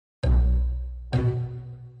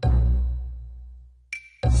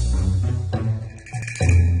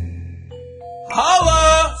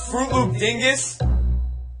dingus.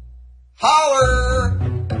 Holler!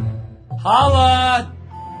 Holla!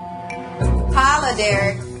 Holla,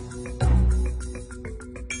 Derek.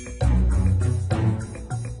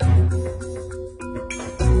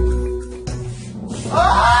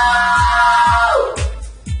 Oh!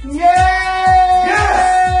 Yay!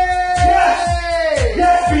 Yes!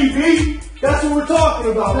 Yes, BB! That's what we're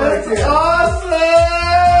talking about right there. Awesome!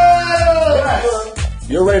 Yes.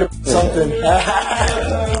 You're ready to something.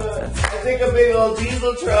 I think a big old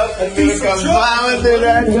diesel truck is going to come flying through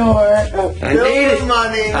that door. I need it.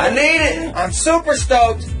 Money. I need it. I'm super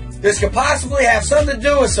stoked. This could possibly have something to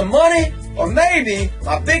do with some money, or maybe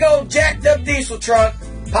my big old jacked up diesel truck,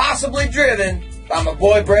 possibly driven by my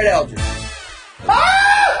boy Brett Eldridge.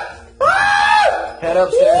 Ah! Ah! Head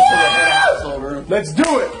upstairs to the head household room. Let's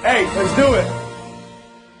do it. Hey, let's do it.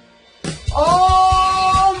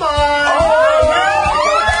 Oh my!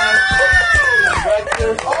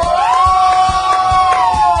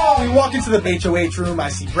 We walk into the HOH room. I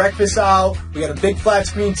see breakfast out. We got a big flat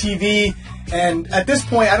screen TV. And at this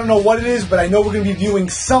point, I don't know what it is, but I know we're going to be viewing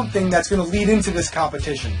something that's going to lead into this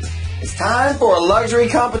competition. It's time for a luxury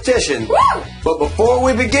competition. Woo! But before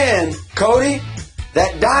we begin, Cody,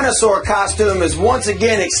 that dinosaur costume is once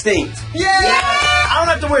again extinct. Yeah! I don't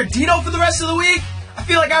have to wear Dino for the rest of the week. I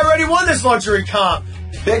feel like I already won this luxury comp.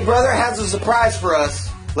 Big Brother has a surprise for us.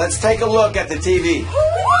 Let's take a look at the TV.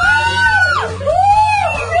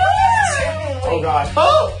 Oh, God.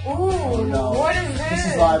 Oh no. What is this? This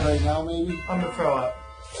is live right now, maybe? I'm gonna throw up.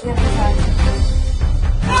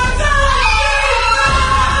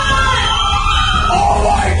 Oh,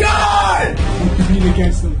 my God! We compete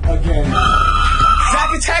against them again.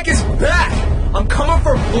 Zack Attack is back! I'm coming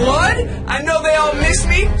for blood? I know they all miss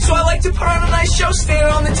me, so I like to put on a nice show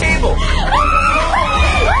standing on the table.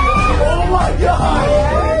 Oh, my God!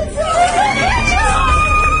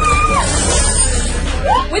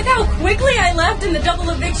 With how quickly I left in the double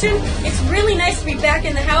eviction, it's really nice to be back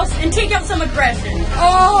in the house and take out some aggression.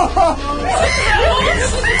 Oh!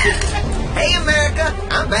 Hey, America!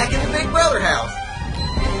 I'm back in the Big Brother house.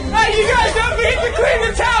 Hey, you guys, don't forget to clean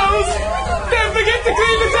the towels! Don't forget to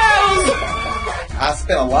clean the towels! I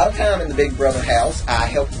spent a lot of time in the Big Brother house. I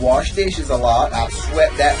helped wash dishes a lot. I've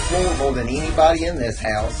swept that floor more than anybody in this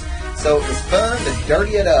house. So it was fun to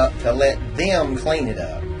dirty it up to let them clean it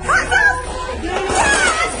up.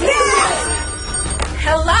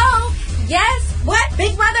 Hello? Yes? What?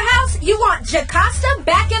 Big Brother house? You want Jocasta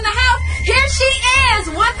back in the house? Here she is!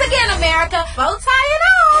 Once again, America. Bow tie and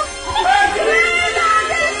all.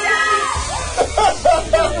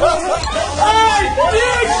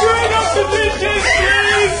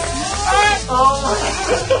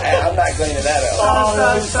 Hey, I'm not cleaning that up.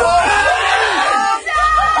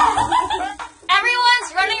 Everyone's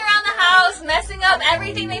running around the house, messing up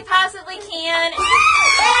everything they possibly can.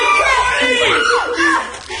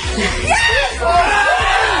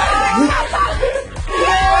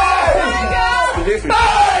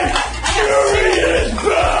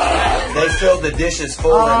 They filled the dishes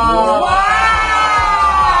full and Wow!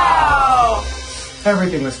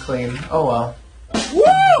 Everything was clean. Oh well. Woo!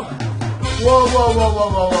 Whoa, whoa, whoa, whoa,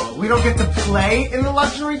 whoa, whoa. We don't get to play in the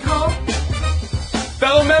luxury comp?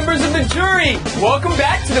 Fellow members of the jury, welcome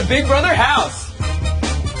back to the Big Brother house.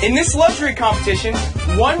 In this luxury competition,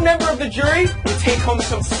 one member of the jury will take home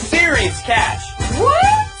some serious cash.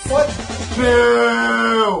 What?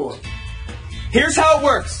 Boo! Here's how it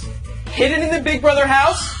works. Hidden in the Big Brother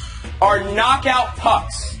house are knockout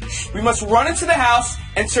pucks. We must run into the house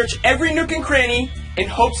and search every nook and cranny in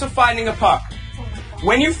hopes of finding a puck.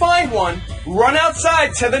 When you find one, run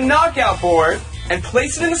outside to the knockout board and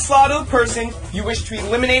place it in the slot of the person you wish to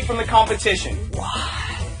eliminate from the competition.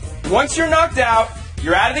 Once you're knocked out,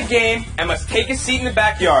 you're out of the game and must take a seat in the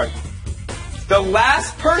backyard. The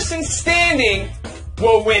last person standing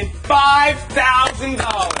will win $5,000.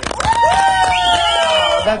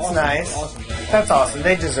 Oh, that's nice. That's awesome.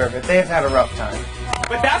 They deserve it. They've had a rough time.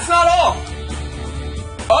 But that's not all.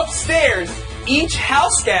 Upstairs, each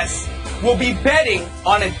house guest will be betting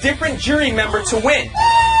on a different jury member to win.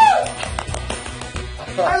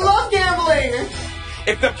 I love gambling!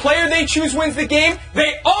 If the player they choose wins the game,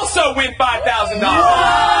 they also win $5,000.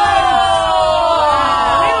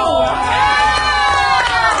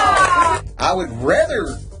 I would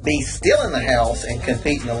rather be still in the house and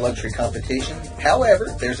compete in a luxury competition. However,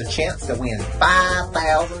 there's a chance to win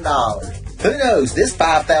 $5,000. Who knows, this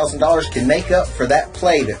 $5,000 can make up for that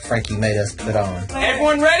play that Frankie made us put on.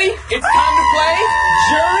 Everyone ready? It's time to play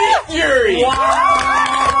Jury Fury.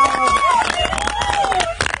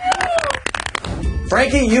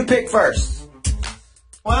 Frankie, you pick first.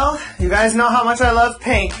 Well, you guys know how much I love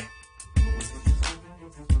pink.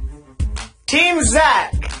 Team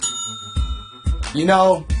Zach. You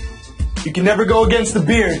know, you can never go against the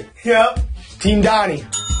beard. Yep. Team Donnie.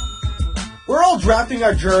 We're all drafting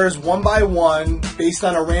our jurors one by one based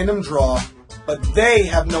on a random draw, but they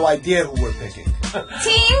have no idea who we're picking.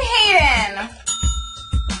 Team Hayden.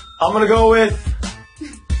 I'm gonna go with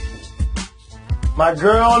my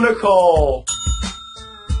girl Nicole.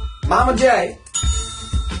 Mama J.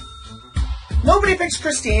 Nobody picks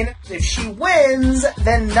Christine. If she wins,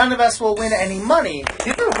 then none of us will win any money.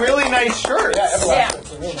 These are really nice shirts.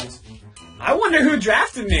 I wonder who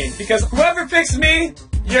drafted me, because whoever picks me,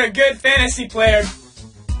 you're a good fantasy player,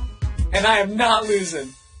 and I am not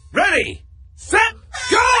losing. Ready, set,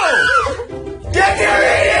 go! Get there,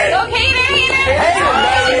 Hayden! Go Hayden!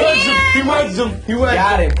 He wins him. He wins.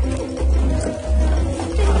 Got him.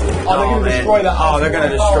 Oh, they're gonna destroy the house. Oh, they're gonna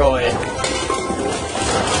destroy it.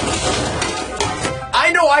 I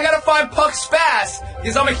know I gotta find pucks fast,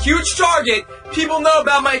 because I'm a huge target. People know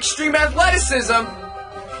about my extreme athleticism,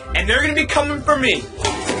 and they're gonna be coming for me.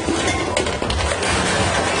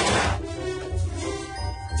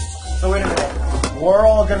 So wait a minute. We're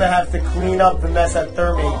all gonna have to clean up the mess at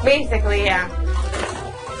Thermi. Basically, yeah.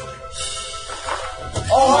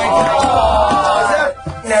 Oh my God! Is that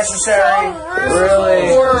necessary?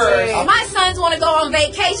 Really? My sons want to go on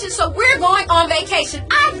vacation, so we're going on vacation.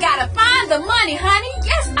 I've got to find the money, honey.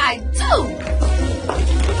 Yes, I do.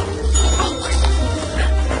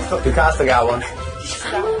 Jocasta got one.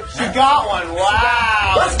 She got one.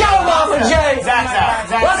 Wow. Let's go, Mama J. Zach.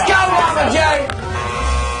 Let's go, Mama J.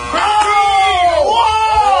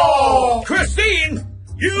 Whoa! Christine,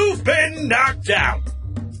 you've been knocked out.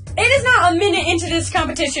 It is not a minute into this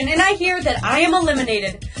competition, and I hear that I am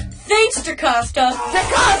eliminated. Thanks, Jocasta.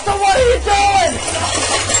 Jocasta, what are you doing?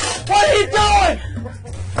 What are you doing?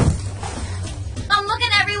 I'm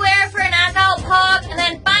looking everywhere for a knockout puck, and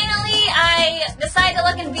then finally I decide to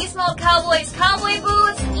look in Beast Mode Cowboys cowboy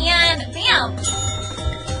boots, and bam!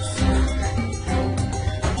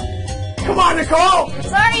 Come on, Nicole.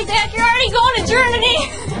 Sorry, Zach, you're already going to Germany.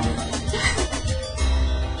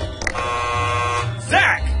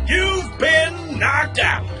 Zach, you've been knocked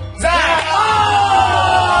out. Zach.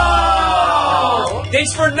 Oh!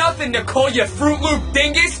 Thanks for nothing, Nicole, you Fruit Loop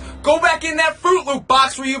dingus. Go back in that Fruit Loop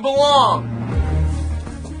box where you belong.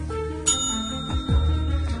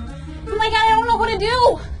 Oh my God, I don't know what to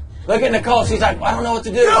do. Look at Nicole. She's like, I don't know what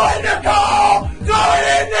to do. Do it, Nicole! Throw it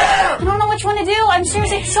in there! I don't know which one to do. I'm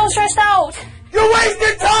seriously so stressed out. You're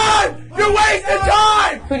wasting time! You're wasting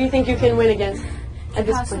time! Who do you think you can win against at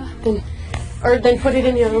this point? Then put it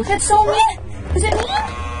in your... That's so mean. Is it mean?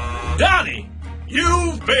 Donnie,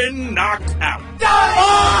 you've been knocked out.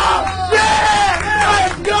 Oh! Yeah!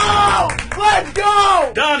 Let's go! Let's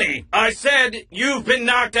go! Donnie, I said you've been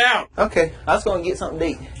knocked out. Okay, I was going to get something to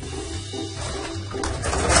eat.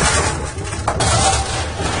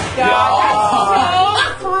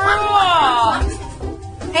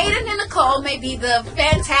 Hayden and Nicole may be the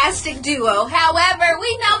fantastic duo. However,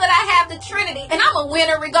 we know that I have the Trinity, and I'm a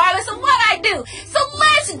winner regardless of what I do. So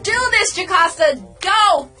let's do this, Jocasta.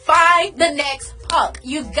 Go find the next puck.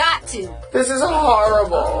 You got to. This is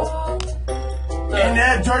horrible. Get in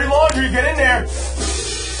there, dirty laundry, get in there.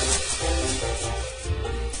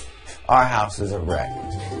 Our house is a wreck.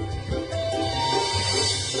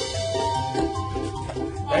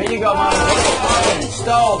 There you go, Mom. Oven,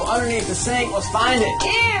 stove, underneath the sink. Let's find it. Ew.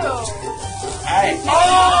 Hey.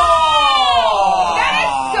 Oh! That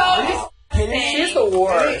is so disgusting. She's the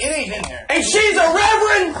worst. It ain't in there. And she's a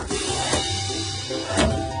reverend!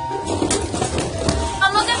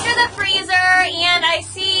 I'm looking through the freezer, and I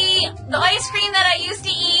see the ice cream that I used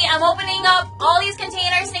to eat. I'm opening up all these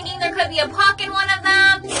containers thinking there could be a puck in one of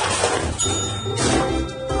them.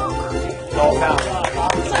 Oh, no.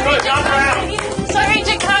 Sorry,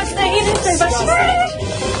 Jocasta. He didn't say but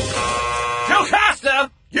Jocasta,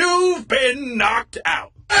 you've been knocked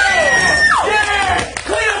out. Yeah!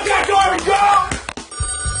 Clean up that garbage, girl!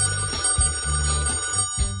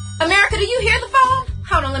 America, do you hear the phone?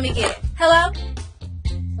 Hold on, let me get it. Hello?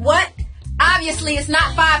 What? Obviously, it's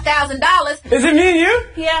not $5,000. Is it me and you?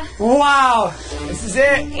 Yeah. Wow. This is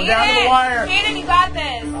it. We're down to the wire. Hayden, you got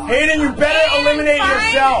this. Hayden, you better eliminate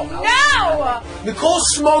yourself. No! Nicole's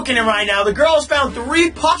smoking it right now. The girl has found 3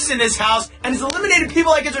 pucks in this house and has eliminated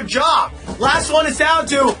people like it's her job. Last one is down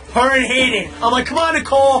to her and Hayden. I'm like, come on,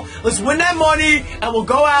 Nicole. Let's win that money and we'll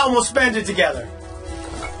go out and we'll spend it together.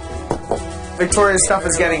 Victoria's stuff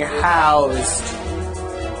is getting housed.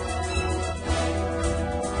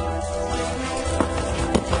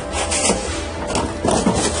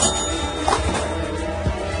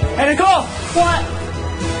 Hey, Nicole! What?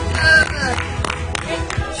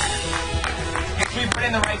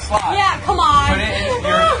 slot. Yeah, come on. Put it in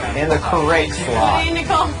your... In the correct slot. Hey,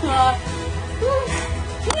 Nicole.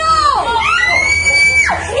 No!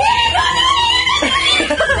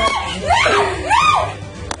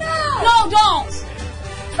 No, don't!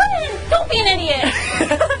 Put it in. Don't be an idiot.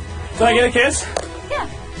 Do I get a kiss? Yeah.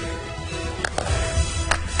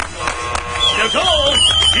 Nicole,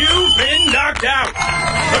 you've been knocked out.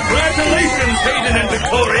 Congratulations, Hayden and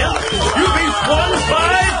Victoria. You've each won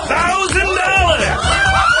 $5,000.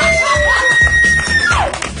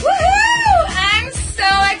 Woohoo! I'm so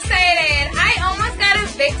excited. I almost got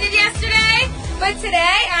evicted yesterday, but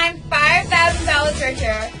today I'm $5,000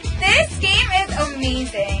 richer. This game is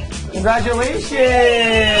amazing. Congratulations!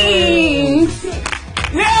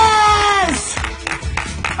 Yes!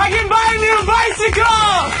 I can buy a new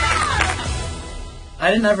bicycle! I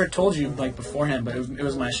didn't ever told you like beforehand, but it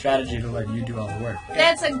was my strategy to let you do all the work.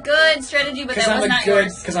 That's a good strategy, but that was not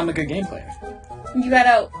yours. Because I'm a good game player. You got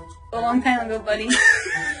out a long time ago, buddy.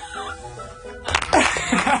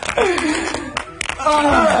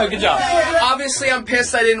 Good job. Obviously, I'm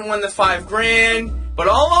pissed I didn't win the $5,000, but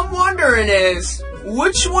all I'm wondering is,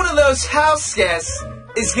 which one of those house guests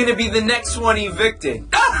is going to be the next one evicted?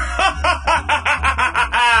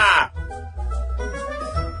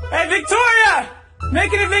 Hey, Victoria!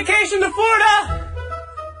 Making a vacation to Florida?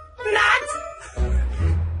 Not!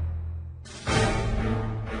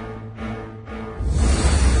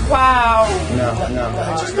 Wow. No.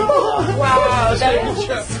 Wow, that is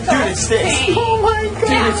Dude, it stinks. Oh my god.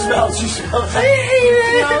 Dude, it smells. You smell I hate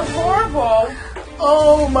it. It smells horrible.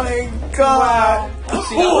 Oh my god.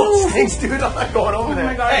 Oh, it stinks, dude. I'm not going over there.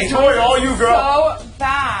 my God, Hey, it Tori, all you girl. So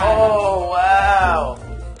bad. Oh, wow.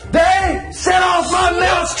 They set off my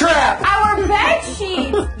mouse trap. Our bed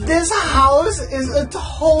sheets. This house is a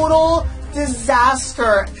total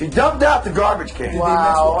disaster. She dumped out the garbage can.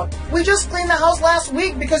 Wow. We just cleaned the house last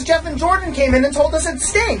week because Jeff and Jordan came in and told us it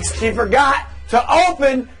stinks. She forgot to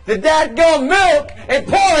open the dadgum milk and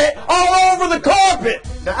pour it all over the carpet.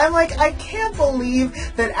 I'm like, I can't believe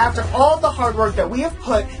that after all the hard work that we have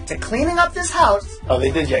put to cleaning up this house, Oh,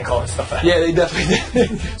 they did yank all this stuff out. Yeah, they definitely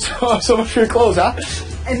did. so much for your clothes, huh?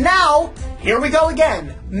 And now, here we go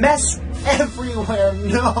again. Mess everywhere.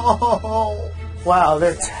 No. Wow,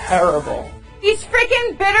 they're terrible. These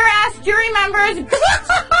freaking bitter ass jury members.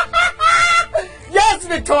 yes,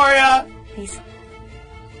 Victoria! These.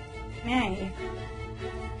 Hey.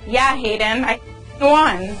 Yeah, Hayden, I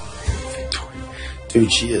won.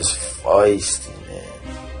 Dude, she is feisty, man.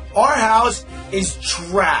 Our house is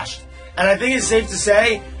trashed. And I think it's safe to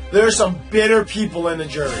say there's some bitter people in the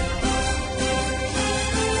jury.